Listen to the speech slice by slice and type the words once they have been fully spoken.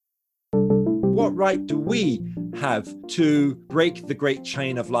what right do we have to break the great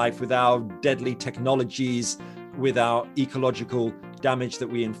chain of life with our deadly technologies, with our ecological damage that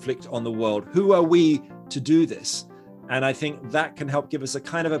we inflict on the world? Who are we to do this? And I think that can help give us a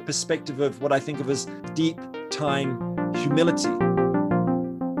kind of a perspective of what I think of as deep time humility.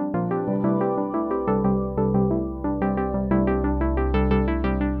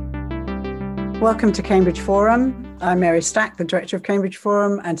 Welcome to Cambridge Forum. I'm Mary Stack, the director of Cambridge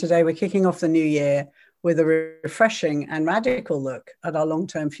Forum, and today we're kicking off the new year with a refreshing and radical look at our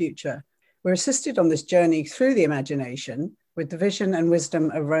long-term future. We're assisted on this journey through the imagination with the vision and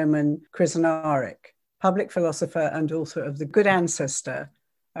wisdom of Roman Krznaric, public philosopher and author of The Good Ancestor,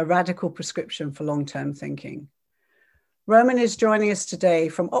 a radical prescription for long-term thinking. Roman is joining us today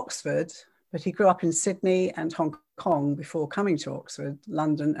from Oxford, but he grew up in Sydney and Hong Kong before coming to Oxford,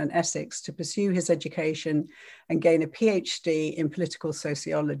 London and Essex to pursue his education and gain a PhD in political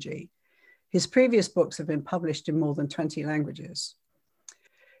sociology. His previous books have been published in more than 20 languages.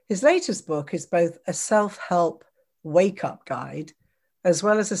 His latest book is both a self-help wake-up guide, as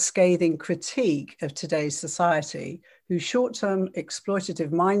well as a scathing critique of today's society, whose short-term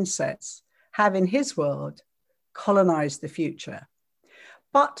exploitative mindsets have, in his world, colonized the future.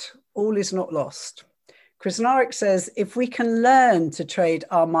 But all is not lost. Krznaric says, if we can learn to trade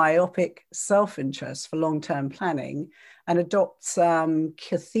our myopic self-interest for long-term planning and adopt some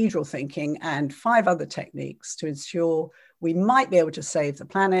cathedral thinking and 5 other techniques to ensure we might be able to save the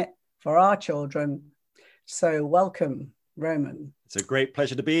planet for our children. So welcome, Roman. It's a great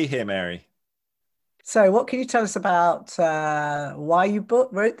pleasure to be here, Mary. So what can you tell us about why you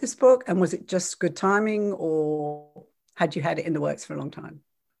wrote this book? And was it just good timing, or had you had it in the works for a long time?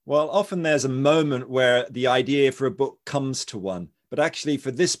 Well, often there's a moment where the idea for a book comes to one. But actually,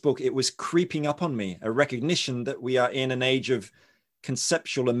 for this book, it was creeping up on me, a recognition that we are in an age of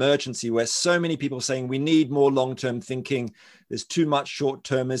conceptual emergency where so many people are saying we need more long-term thinking. There's too much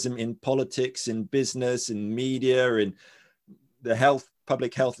short-termism in politics, in business, in media, in the health,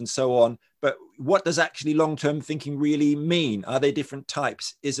 public health, and so on. But what does actually long-term thinking really mean? Are there different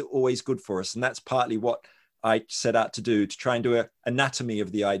types? Is it always good for us? And that's partly what I set out to do, to try and do an anatomy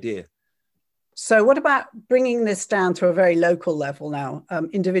of the idea. So what about bringing this down to a very local level now,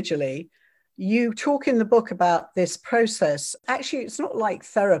 individually? You talk in the book about this process. Actually, it's not like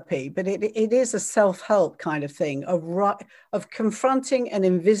therapy, but it is a self-help kind of thing of confronting and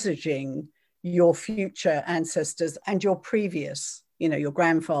envisaging your future ancestors and your previous, your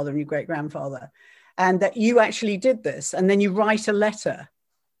grandfather and your great-grandfather, and that you actually did this. And then you write a letter.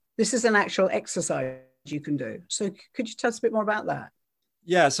 This is an actual exercise you can do. So could you tell us a bit more about that?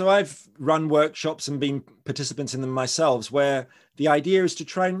 Yeah, so I've run workshops and been participants in them myself, where the idea is to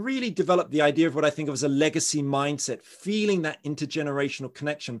try and really develop the idea of what I think of as a legacy mindset, feeling that intergenerational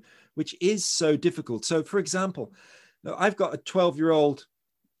connection, which is so difficult. So for example, I've got a 12-year-old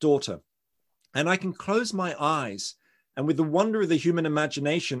daughter, and I can close my eyes, and with the wonder of the human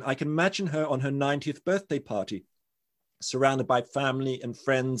imagination, I can imagine her on her 90th birthday party, surrounded by family and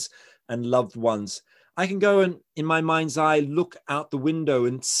friends and loved ones. I can go and, in my mind's eye, look out the window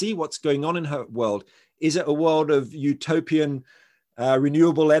and see what's going on in her world. Is it a world of utopian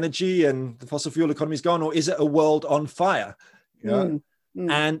renewable energy and the fossil fuel economy is gone, or is it a world on fire?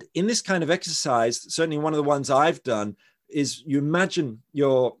 And in this kind of exercise, certainly one of the ones I've done, is you imagine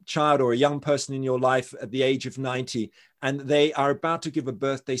your child or a young person in your life at the age of 90, and they are about to give a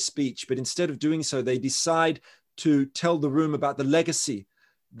birthday speech, but instead of doing so, they decide to tell the room about the legacy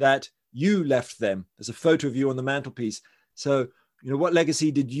that you left them. There's a photo of you on the mantelpiece. So, what legacy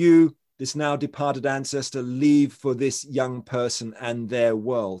did you, this now departed ancestor, leave for this young person and their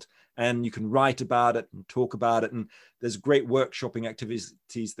world? And you can write about it and talk about it. And there's great workshopping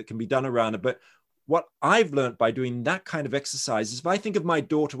activities that can be done around it. But what I've learned by doing that kind of exercise is, if I think of my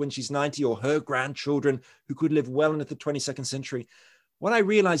daughter when she's 90, or her grandchildren who could live well into the 22nd century, what I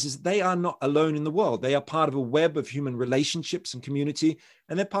realize is they are not alone in the world. They are part of a web of human relationships and community,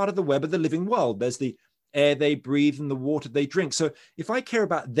 and they're part of the web of the living world. There's the air they breathe and the water they drink. So if I care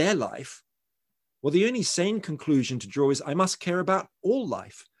about their life, well, the only sane conclusion to draw is I must care about all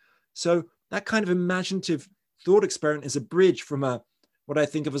life. So that kind of imaginative thought experiment is a bridge from what I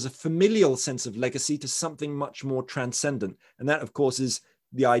think of as a familial sense of legacy to something much more transcendent. And that, of course, is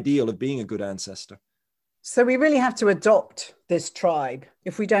the ideal of being a good ancestor. So we really have to adopt this tribe.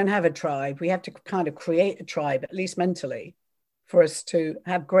 If we don't have a tribe, we have to kind of create a tribe, at least mentally, for us to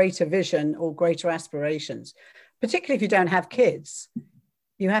have greater vision or greater aspirations. Particularly if you don't have kids,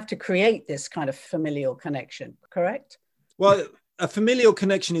 you have to create this kind of familial connection, correct? Well, a familial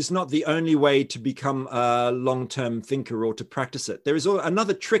connection is not the only way to become a long-term thinker or to practice it. There is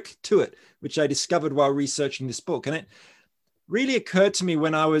another trick to it, which I discovered while researching this book. And it really occurred to me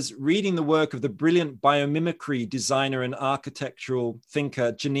when I was reading the work of the brilliant biomimicry designer and architectural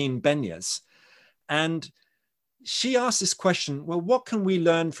thinker, Janine Benyus. And she asked this question, well, what can we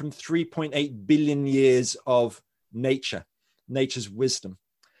learn from 3.8 billion years of nature's wisdom?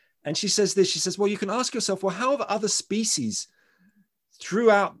 And she says this, she says, well, you can ask yourself, well, how have other species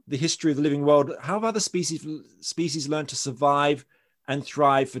throughout the history of the living world, how have other species learned to survive and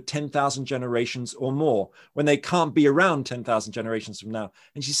thrive for 10,000 generations or more when they can't be around 10,000 generations from now?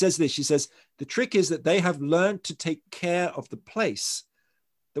 And she says this, she says, the trick is that they have learned to take care of the place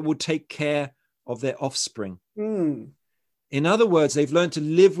that will take care of their offspring. In other words, they've learned to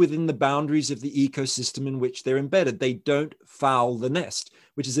live within the boundaries of the ecosystem in which they're embedded. They don't foul the nest,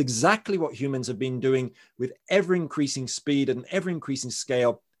 which is exactly what humans have been doing with ever increasing speed and ever increasing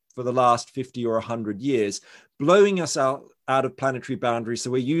scale for the last 50 or 100 years, blowing us out of planetary boundaries.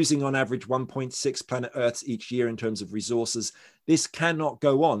 So we're using on average 1.6 planet Earths each year in terms of resources. This cannot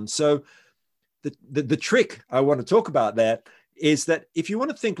go on. So the trick I want to talk about there is that if you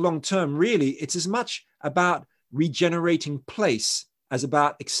want to think long term, really, it's as much about regenerating place as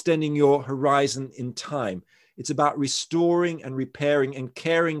about extending your horizon in time. It's about restoring and repairing and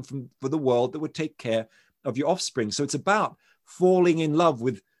caring for the world that would take care of your offspring. So it's about falling in love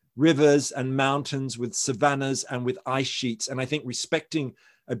with rivers and mountains, with savannas and with ice sheets. And I think respecting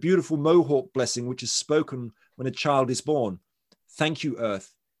a beautiful Mohawk blessing, which is spoken when a child is born. Thank you,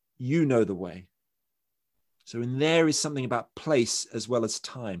 Earth. You know the way. So in there is something about place as well as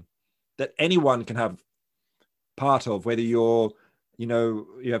time that anyone can have part of, whether you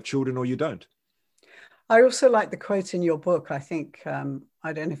have children or you don't. I also like the quote in your book. I think,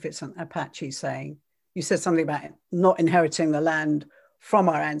 I don't know if it's an Apache saying, you said something about not inheriting the land from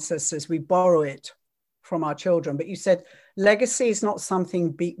our ancestors, we borrow it from our children. But you said legacy is not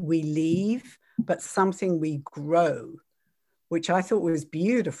something we leave, but something we grow, which I thought was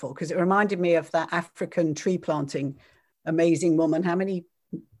beautiful because it reminded me of that African tree planting amazing woman. How many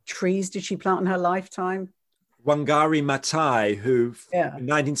trees did she plant in her lifetime? Wangari Maathai, who in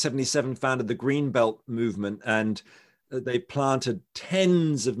 1977 founded the Greenbelt movement, and they planted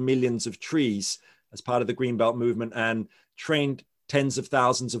tens of millions of trees as part of the Greenbelt movement and trained tens of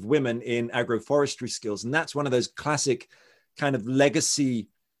thousands of women in agroforestry skills. And that's one of those classic kind of legacy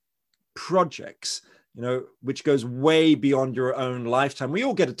projects, which goes way beyond your own lifetime. We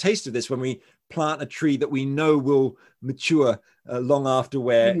all get a taste of this when we plant a tree that we know will mature long after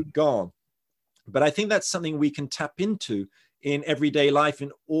we're gone. But I think that's something we can tap into in everyday life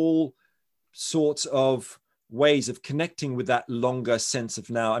in all sorts of ways of connecting with that longer sense of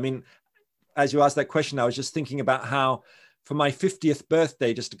now. I mean, as you asked that question, I was just thinking about how for my 50th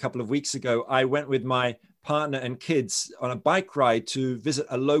birthday, just a couple of weeks ago, I went with my partner and kids on a bike ride to visit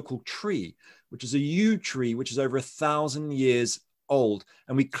a local tree, which is a yew tree, which is over 1,000 years old.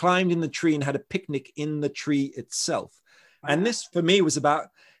 And we climbed in the tree and had a picnic in the tree itself. Wow. And this for me was about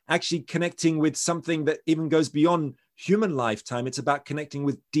actually connecting with something that even goes beyond human lifetime. It's about connecting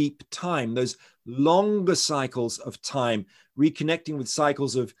with deep time, those longer cycles of time, reconnecting with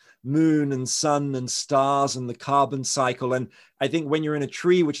cycles of moon and sun and stars and the carbon cycle. And I think when you're in a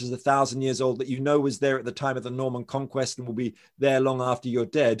tree, which is 1,000 years old, that was there at the time of the Norman Conquest and will be there long after you're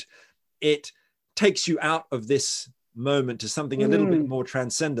dead, it takes you out of this moment to something a little bit more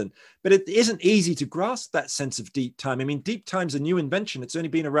transcendent. But it isn't easy to grasp that sense of deep time. I mean, deep time's a new invention. It's only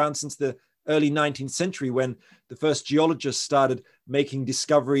been around since the early 19th century when the first geologists started making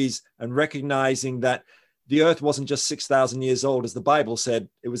discoveries and recognizing that the earth wasn't just 6,000 years old, as the Bible said.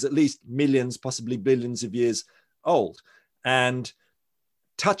 It was at least millions, possibly billions of years old. And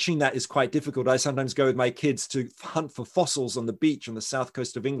touching that is quite difficult. I sometimes go with my kids to hunt for fossils on the beach on the south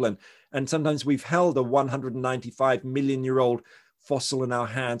coast of England. And sometimes we've held a 195 million year old fossil in our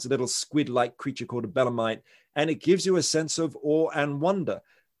hands, a little squid-like creature called a belemnite. And it gives you a sense of awe and wonder.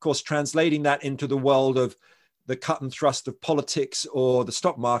 Of course, translating that into the world of the cut and thrust of politics or the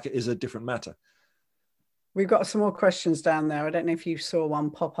stock market is a different matter. We've got some more questions down there. I don't know if you saw one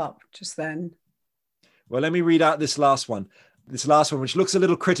pop up just then. Well, let me read out this last one. This last one, which looks a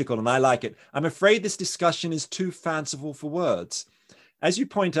little critical, and I like it. I'm afraid this discussion is too fanciful for words. As you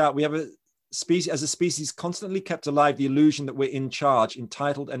point out, we have as a species constantly kept alive the illusion that we're in charge,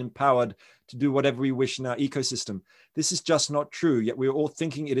 entitled and empowered to do whatever we wish in our ecosystem. This is just not true, yet we're all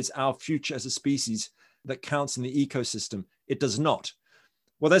thinking it is our future as a species that counts in the ecosystem. It does not.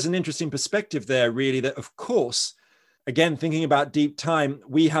 Well, there's an interesting perspective there, really, that of course, again, thinking about deep time,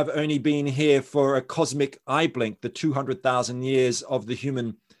 we have only been here for a cosmic eye blink. The 200,000 years of the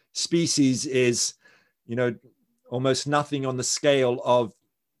human species is, almost nothing on the scale of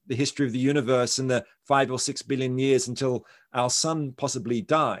the history of the universe and the 5 or 6 billion years until our sun possibly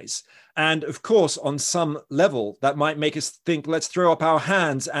dies. And of course, on some level, that might make us think, let's throw up our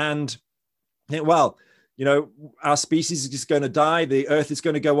hands and think, well, our species is just going to die. The earth is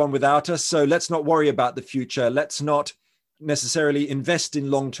going to go on without us. So let's not worry about the future. Let's not necessarily invest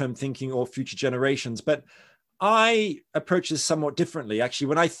in long-term thinking or future generations. But I approach this somewhat differently. Actually,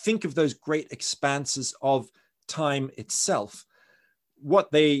 when I think of those great expanses of time itself,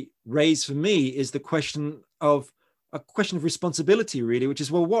 what they raise for me is a question of responsibility, really, which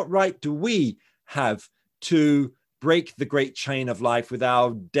is, well, what right do we have to break the great chain of life with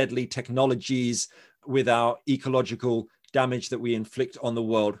our deadly technologies, with our ecological damage that we inflict on the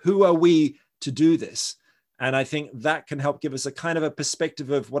world? Who are we to do this? And I think that can help give us a kind of a perspective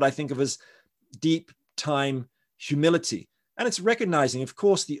of what I think of as deep time humility. And it's recognizing, of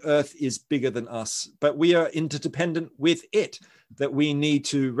course, the earth is bigger than us, but we are interdependent with it, that we need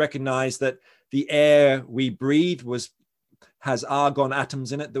to recognize that the air we breathe has argon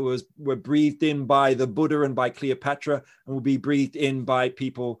atoms in it that were breathed in by the Buddha and by Cleopatra and will be breathed in by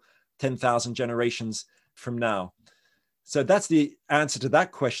people 10,000 generations from now. So that's the answer to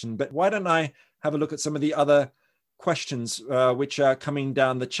that question. But why don't I have a look at some of the other questions which are coming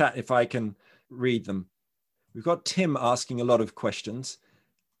down the chat, if I can read them. We've got Tim asking a lot of questions.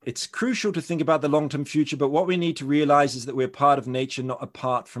 It's crucial to think about the long-term future, but what we need to realize is that we're part of nature, not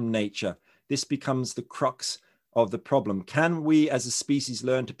apart from nature. This becomes the crux of the problem. Can we as a species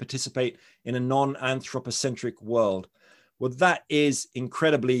learn to participate in a non-anthropocentric world? Well, that is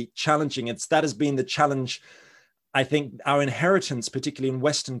incredibly challenging. That has been the challenge, I think, our inheritance, particularly in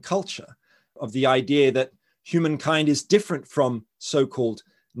Western culture, of the idea that humankind is different from so-called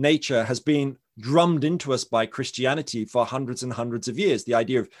nature, has been drummed into us by Christianity for hundreds and hundreds of years. The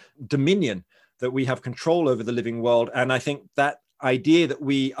idea of dominion, that we have control over the living world. And I think that idea that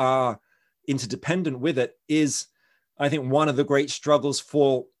we are interdependent with it is, I think, one of the great struggles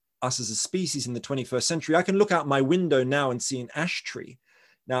for us as a species in the 21st century. I can look out my window now and see an ash tree.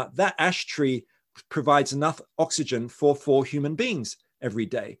 Now, that ash tree provides enough oxygen for 4 human beings every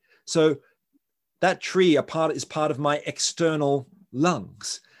day. So that tree is part of my external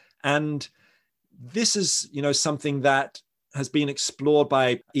lungs. And this is, something that has been explored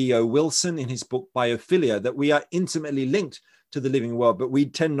by E.O. Wilson in his book Biophilia, that we are intimately linked to the living world, but we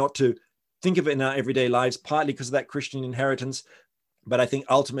tend not to think of it in our everyday lives, partly because of that Christian inheritance. But I think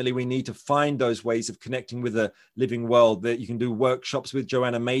ultimately we need to find those ways of connecting with the living world. That you can do workshops with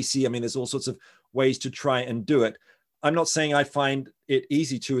Joanna Macy. I mean, there's all sorts of ways to try and do it. I'm not saying I find it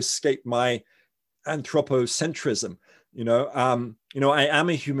easy to escape my anthropocentrism. I am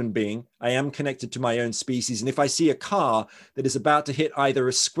a human being. I am connected to my own species. And if I see a car that is about to hit either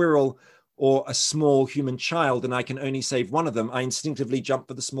a squirrel or a small human child, and I can only save one of them, I instinctively jump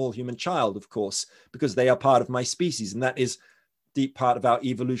for the small human child, of course, because they are part of my species. And that is deep part of our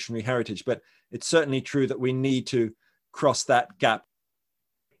evolutionary heritage. But it's certainly true that we need to cross that gap.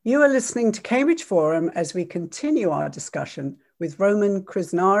 You are listening to Cambridge Forum as we continue our discussion with Roman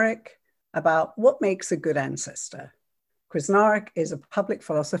Krznaric about what makes a good ancestor. Krznaric is a public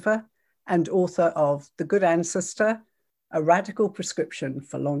philosopher and author of The Good Ancestor, a radical prescription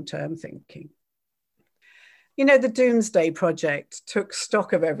for long-term thinking. The Doomsday Project took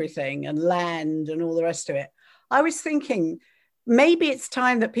stock of everything and land and all the rest of it. I was thinking, maybe it's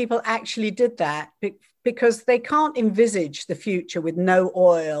time that people actually did that, because they can't envisage the future with no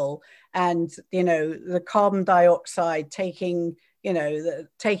oil and, the carbon dioxide taking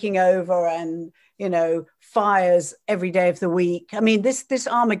over and, fires every day of the week. I mean, this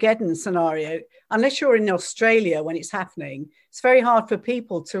Armageddon scenario, unless you're in Australia when it's happening, it's very hard for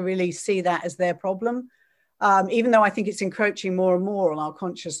people to really see that as their problem, even though I think it's encroaching more and more on our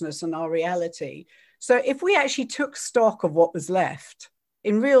consciousness and our reality. So if we actually took stock of what was left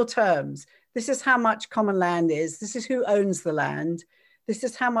in real terms, this is how much common land is, this is who owns the land, this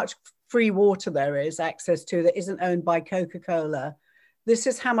is how much free water there is access to that isn't owned by Coca-Cola, this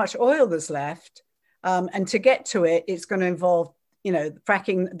is how much oil there's left, and to get to it, it's going to involve,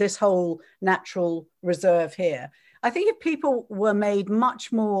 fracking this whole natural reserve here. I think if people were made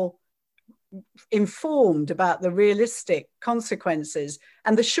much more informed about the realistic consequences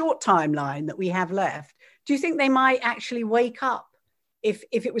and the short timeline that we have left, do you think they might actually wake up if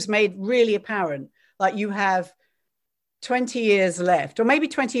it was made really apparent, like you have 20 years left, or maybe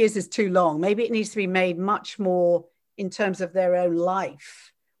 20 years is too long, maybe it needs to be made much more in terms of their own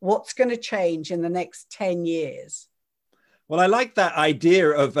life? What's going to change in the next 10 years? Well, I like that idea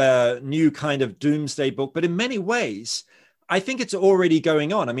of a new kind of doomsday book, but in many ways, I think it's already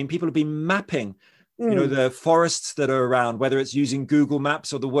going on. I mean, people have been mapping, the forests that are around, whether it's using Google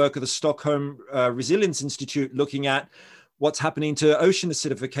Maps or the work of the Stockholm Resilience Institute, looking at what's happening to ocean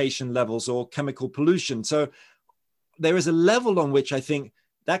acidification levels or chemical pollution. So there is a level on which I think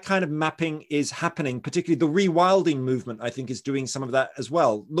that kind of mapping is happening, particularly the rewilding movement, I think, is doing some of that as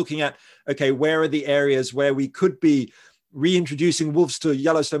well. Looking at, okay, where are the areas where we could be reintroducing wolves to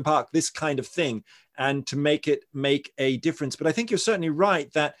Yellowstone Park, this kind of thing, and to make a difference. But I think you're certainly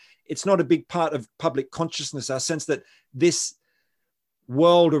right that it's not a big part of public consciousness, our sense that this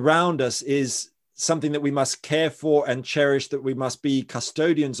world around us is something that we must care for and cherish, that we must be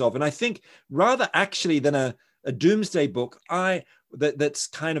custodians of. And I think rather actually than a doomsday book, that's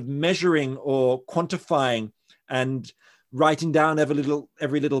kind of measuring or quantifying and writing down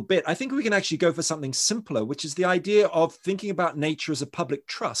every little bit, I think we can actually go for something simpler, which is the idea of thinking about nature as a public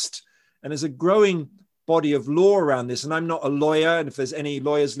trust and as a growing body of law around this. And I'm not a lawyer, and if there's any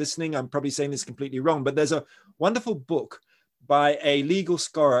lawyers listening, I'm probably saying this completely wrong, but there's a wonderful book by a legal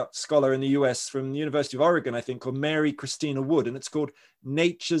scholar in the US from the University of Oregon, I think, called Mary Christina Wood, and it's called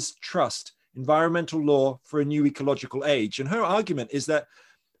Nature's Trust: Environmental Law for a New Ecological Age. And her argument is that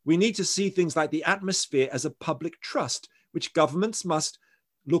we need to see things like the atmosphere as a public trust, which governments must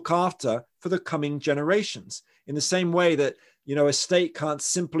look after for the coming generations. In the same way that, a state can't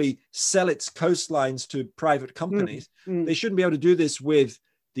simply sell its coastlines to private companies. They shouldn't be able to do this with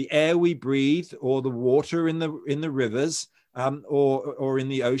the air we breathe or the water in the rivers or in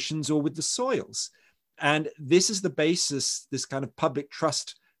the oceans or with the soils. And this is the basis, this kind of public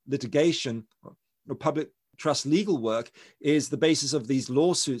trust litigation or public trust legal work is the basis of these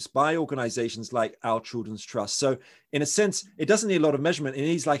lawsuits by organizations like Our Children's Trust. So in a sense, it doesn't need a lot of measurement. It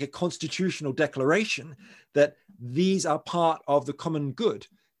needs like a constitutional declaration that these are part of the common good,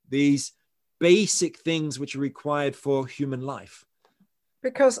 these basic things which are required for human life.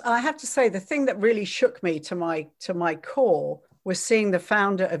 Because I have to say, the thing that really shook me to my core was seeing the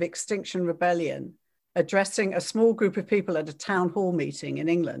founder of Extinction Rebellion addressing a small group of people at a town hall meeting in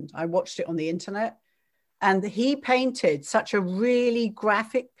England. I watched it on the internet, and he painted such a really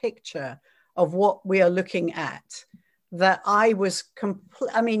graphic picture of what we are looking at that I was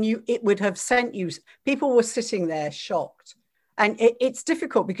it would have sent you, people were sitting there shocked. And it's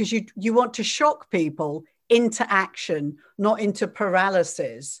difficult because you want to shock people into action, not into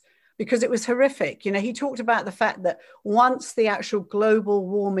paralysis, because it was horrific. He talked about the fact that once the actual global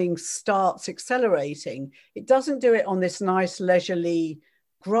warming starts accelerating, it doesn't do it on this nice leisurely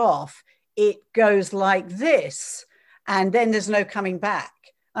graph. It goes like this, and then there's no coming back.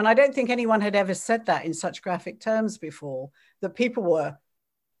 And I don't think anyone had ever said that in such graphic terms before, that people were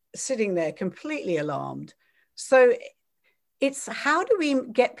sitting there completely alarmed. So it's how do we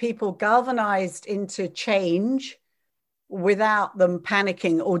get people galvanized into change without them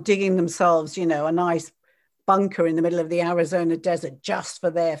panicking or digging themselves, a nice bunker in the middle of the Arizona desert just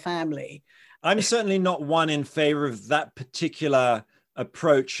for their family? I'm certainly not one in favor of that particular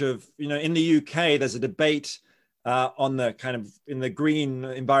approach of, in the UK, there's a debate on the kind of in the green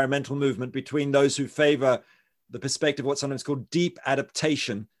environmental movement between those who favor the perspective of what's sometimes called deep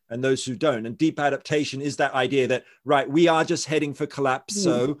adaptation and those who don't. And deep adaptation is that idea that, right, we are just heading for collapse.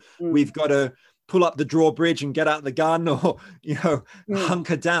 So we've got to pull up the drawbridge and get out the gun or,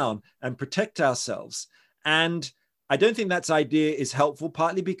 hunker down and protect ourselves. And I don't think that idea is helpful,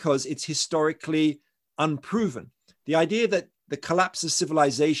 partly because it's historically unproven. The idea that the collapse of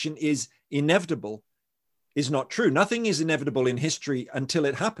civilization is inevitable is not true. Nothing is inevitable in history until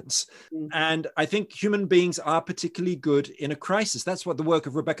it happens. And I think human beings are particularly good in a crisis. That's what the work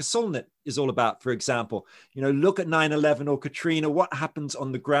of Rebecca Solnit is all about, for example. Look at 9/11 or Katrina, what happens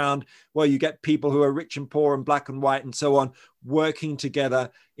on the ground? Well, you get people who are rich and poor and black and white and so on, working together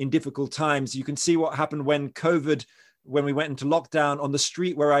in difficult times. You can see what happened when COVID, when we went into lockdown on the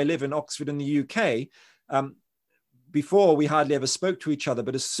street where I live in Oxford in the UK. Before, we hardly ever spoke to each other,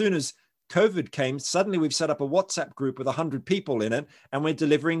 but as soon as COVID came, suddenly we've set up a WhatsApp group with 100 people in it, and we're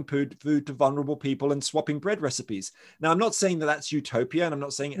delivering food to vulnerable people and swapping bread recipes. Now, I'm not saying that that's utopia, and I'm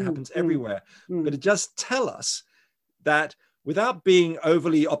not saying it happens everywhere, but it just tells us that without being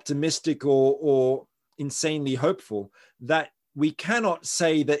overly optimistic or insanely hopeful, that we cannot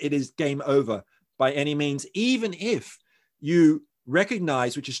say that it is game over by any means, even if you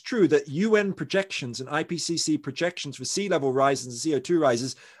recognize, which is true, that UN projections and IPCC projections for sea level rises and CO2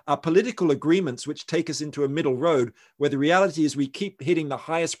 rises are political agreements which take us into a middle road, where the reality is we keep hitting the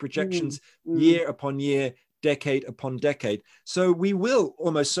highest projections year upon year, decade upon decade. So we will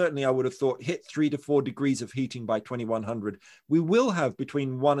almost certainly, I would have thought, hit 3 to 4 degrees of heating by 2100. We will have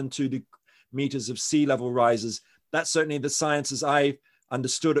between 1 and 2 meters of sea level rises. That's certainly the science as I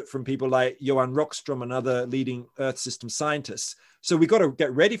understood it from people like Johan Rockström and other leading Earth system scientists. So we've got to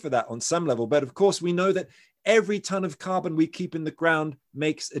get ready for that on some level. But of course, we know that every ton of carbon we keep in the ground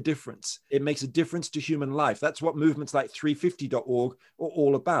makes a difference. It makes a difference to human life. That's what movements like 350.org are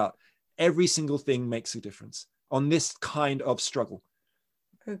all about. Every single thing makes a difference on this kind of struggle.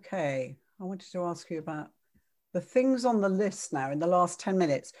 Okay, I wanted to ask you about the things on the list now in the last 10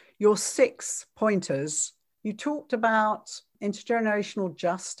 minutes. Your 6 pointers, you talked about intergenerational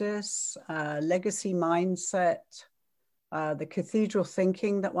justice, legacy mindset, the cathedral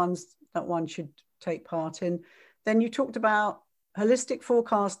thinking that one should take part in. Then you talked about holistic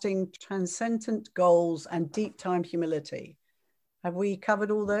forecasting, transcendent goals, and deep time humility. Have we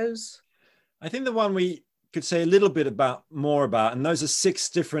covered all those? I think the one we could say a little bit more about, and those are 6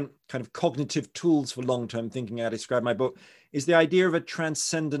 different kind of cognitive tools for long-term thinking I describe in my book, is the idea of a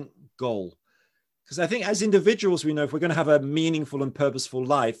transcendent goal. Because I think as individuals, we know if we're going to have a meaningful and purposeful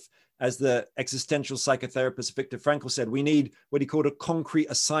life, as the existential psychotherapist Viktor Frankl said, we need what he called a concrete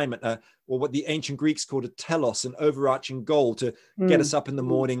assignment, or what the ancient Greeks called a telos, an overarching goal to get us up in the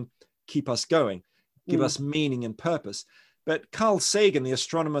morning, keep us going, give us meaning and purpose. But Carl Sagan, the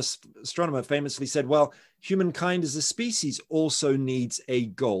astronomer, famously said, well, humankind as a species also needs a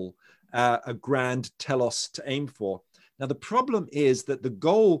goal, a grand telos to aim for. Now, the problem is that the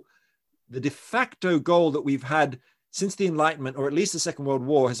de facto goal that we've had since the Enlightenment, or at least the Second World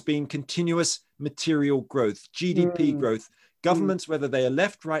War, has been continuous material growth, GDP growth. Governments, whether they are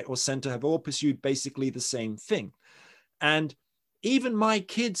left, right, or center, have all pursued basically the same thing. And even my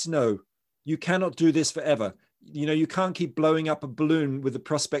kids know you cannot do this forever. You know, you can't keep blowing up a balloon with the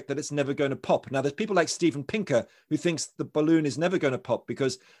prospect that it's never going to pop. Now, there's people like Steven Pinker who thinks the balloon is never going to pop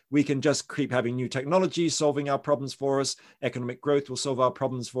because we can just keep having new technology solving our problems for us. Economic growth will solve our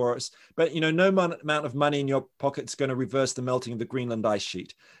problems for us. But, you know, no amount of money in your pocket is going to reverse the melting of the Greenland ice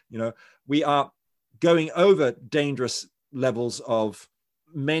sheet. You know, we are going over dangerous levels of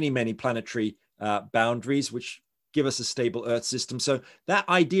many, many planetary boundaries, which give us a stable Earth system. So that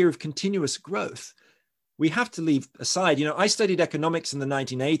idea of continuous growth, we have to leave aside. You know, I studied economics in the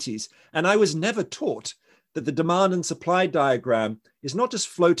 1980s, and I was never taught that the demand and supply diagram is not just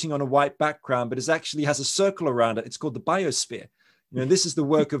floating on a white background, but it actually has a circle around it. It's called the biosphere. You know, this is the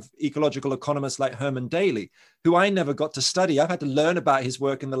work of ecological economists like Herman Daly, who I never got to study. I've had to learn about his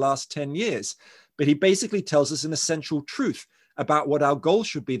work in the last 10 years. But he basically tells us an essential truth about what our goal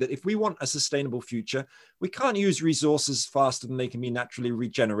should be, that if we want a sustainable future, we can't use resources faster than they can be naturally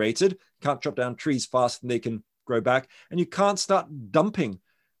regenerated, can't chop down trees faster than they can grow back, and you can't start dumping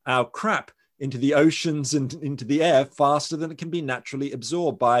our crap into the oceans and into the air faster than it can be naturally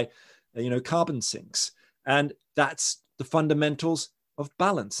absorbed by, you know, carbon sinks. And that's the fundamentals of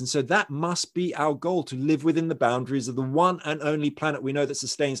balance. And so that must be our goal, to live within the boundaries of the one and only planet we know that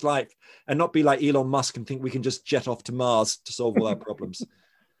sustains life, and not be like Elon Musk and think we can just jet off to Mars to solve all our problems.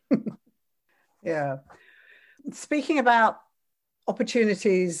 Yeah. Speaking about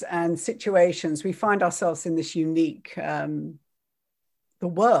opportunities and situations, we find ourselves in this unique, the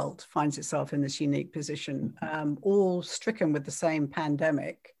world finds itself in this unique position, all stricken with the same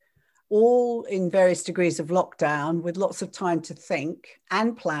pandemic, all in various degrees of lockdown, with lots of time to think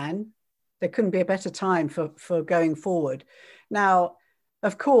and plan. There couldn't be a better time for going forward. Now,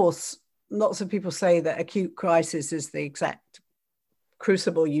 of course, lots of people say that acute crisis is the exact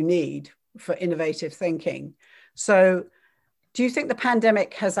crucible you need for innovative thinking. So do you think the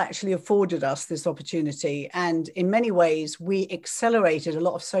pandemic has actually afforded us this opportunity? And in many ways, we accelerated a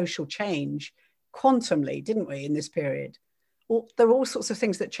lot of social change quantumly, didn't we, in this period? There were all sorts of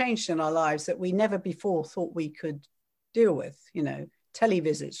things that changed in our lives that we never before thought we could deal with, you know,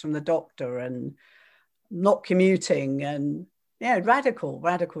 televisits from the doctor and not commuting and, yeah,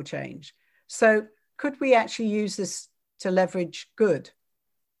 radical change. So could we actually use this to leverage good?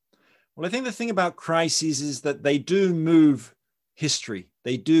 Well, I think the thing about crises is that they do move history.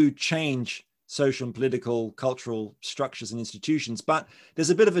 They do change social and political, cultural structures and institutions, but there's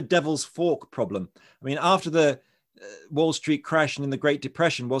a bit of a devil's fork problem. I mean, after the Wall Street crash and in the Great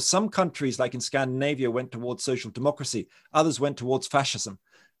Depression, well, some countries like in Scandinavia went towards social democracy, others went towards fascism,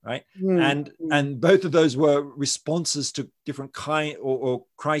 right? And both of those were responses to different kind or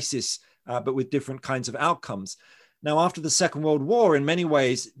crisis, but with different kinds of outcomes. Now, after the Second World War, in many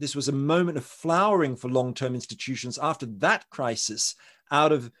ways, this was a moment of flowering for long-term institutions. After that crisis,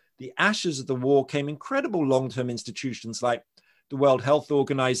 out of the ashes of the war came incredible long-term institutions like the World Health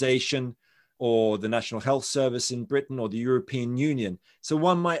Organization, or the National Health Service in Britain or the European Union. So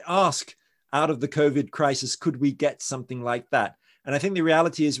one might ask, out of the COVID crisis, could we get something like that? And I think the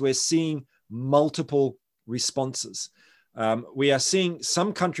reality is we're seeing multiple responses. We are seeing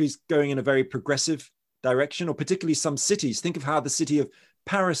some countries going in a very progressive direction, or particularly some cities. Think of how the city of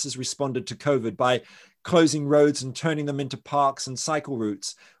Paris has responded to COVID by closing roads and turning them into parks and cycle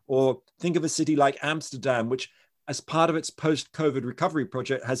routes. Or think of a city like Amsterdam, which as part of its post-COVID recovery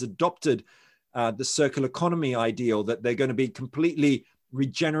project has adopted the circular economy ideal that they're going to be completely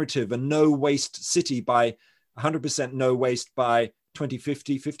regenerative and no waste city by 100% no waste by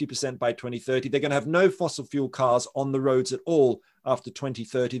 2050, 50% by 2030. They're going to have no fossil fuel cars on the roads at all after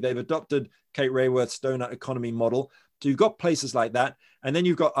 2030. They've adopted Kate Raworth's donut economy model. So you've got places like that. And then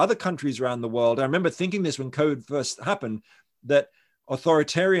you've got other countries around the world. I remember thinking this when COVID first happened, that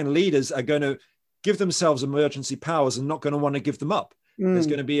authoritarian leaders are going to give themselves emergency powers and not going to want to give them up. There's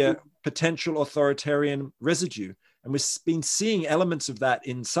going to be a potential authoritarian residue. And we've been seeing elements of that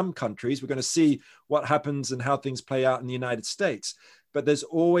in some countries. We're going to see what happens and how things play out in the United States. But there's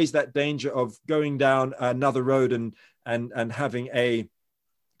always that danger of going down another road and having a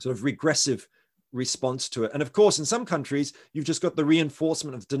sort of regressive response to it. And of course, in some countries, you've just got the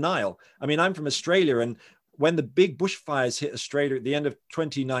reinforcement of denial. I mean, I'm from Australia, and when the big bushfires hit Australia at the end of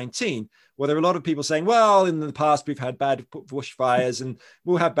 2019, well, there were a lot of people saying, well, in the past, we've had bad bushfires and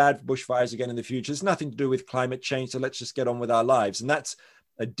we'll have bad bushfires again in the future. It's nothing to do with climate change, so let's just get on with our lives. And that's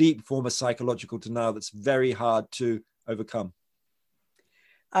a deep form of psychological denial that's very hard to overcome.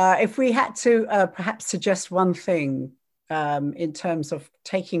 If we had to perhaps suggest one thing in terms of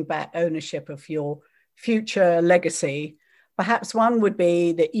taking back ownership of your future legacy, perhaps one would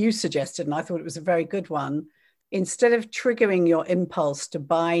be that you suggested, and I thought it was a very good one. Instead of triggering your impulse to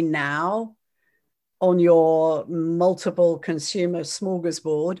buy now on your multiple consumer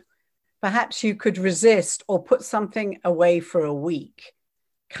smorgasbord, perhaps you could resist or put something away for a week,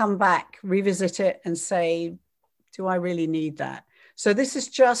 come back, revisit it and say, do I really need that? So this is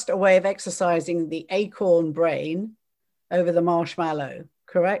just a way of exercising the acorn brain over the marshmallow,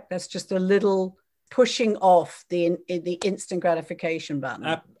 correct? That's just a little pushing off the instant gratification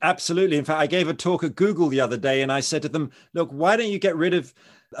button. Absolutely. In fact, I gave a talk at Google the other day and I said to them, look, why don't you get rid of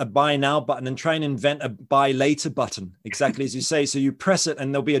a buy now button and try and invent a buy later button, exactly as you say. So you press it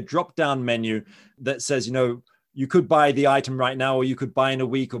and there'll be a drop down menu that says, you know, you could buy the item right now, or you could buy in a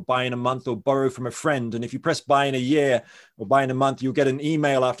week or buy in a month or borrow from a friend. And if you press buy in a year or buy in a month, you'll get an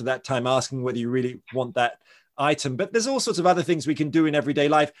email after that time asking whether you really want that item. But there's all sorts of other things we can do in everyday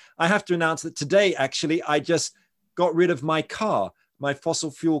life. I have to announce that today, actually, I just got rid of my car, my fossil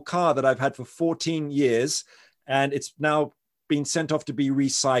fuel car that I've had for 14 years. And it's now been sent off to be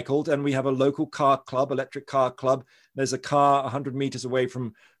recycled. And we have a local car club, electric car club. There's a car 100 meters away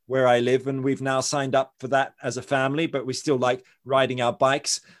from where I live. And we've now signed up for that as a family, but we still like riding our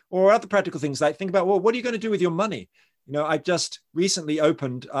bikes or other practical things like think about, well, what are you going to do with your money? You know, I just recently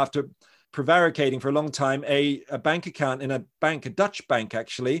opened, after prevaricating for a long time, a bank account in a Dutch bank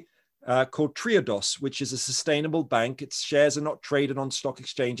actually, called Triodos, which is a sustainable bank. Its shares are not traded on stock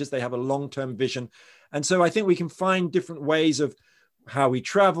exchanges. They have a long-term vision. And so I think we can find different ways of how we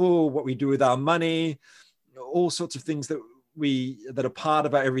travel, what we do with our money, all sorts of things that are part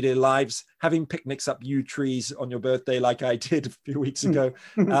of our everyday lives, having picnics up yew trees on your birthday like I did a few weeks ago.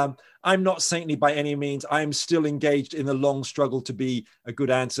 I'm not saintly by any means. I am still engaged in the long struggle to be a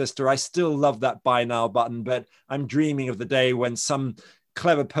good ancestor. I still love that buy now button, but I'm dreaming of the day when some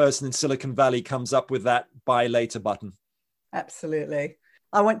clever person in Silicon Valley comes up with that buy later button. Absolutely.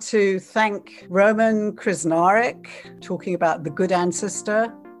 I want to thank Roman Krznaric, talking about The Good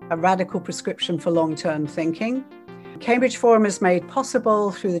Ancestor, a radical prescription for long-term thinking. Cambridge Forum is made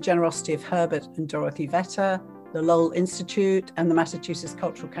possible through the generosity of Herbert and Dorothy Vetter, the Lowell Institute, and the Massachusetts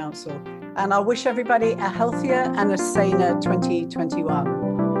Cultural Council. And I wish everybody a healthier and a saner 2021.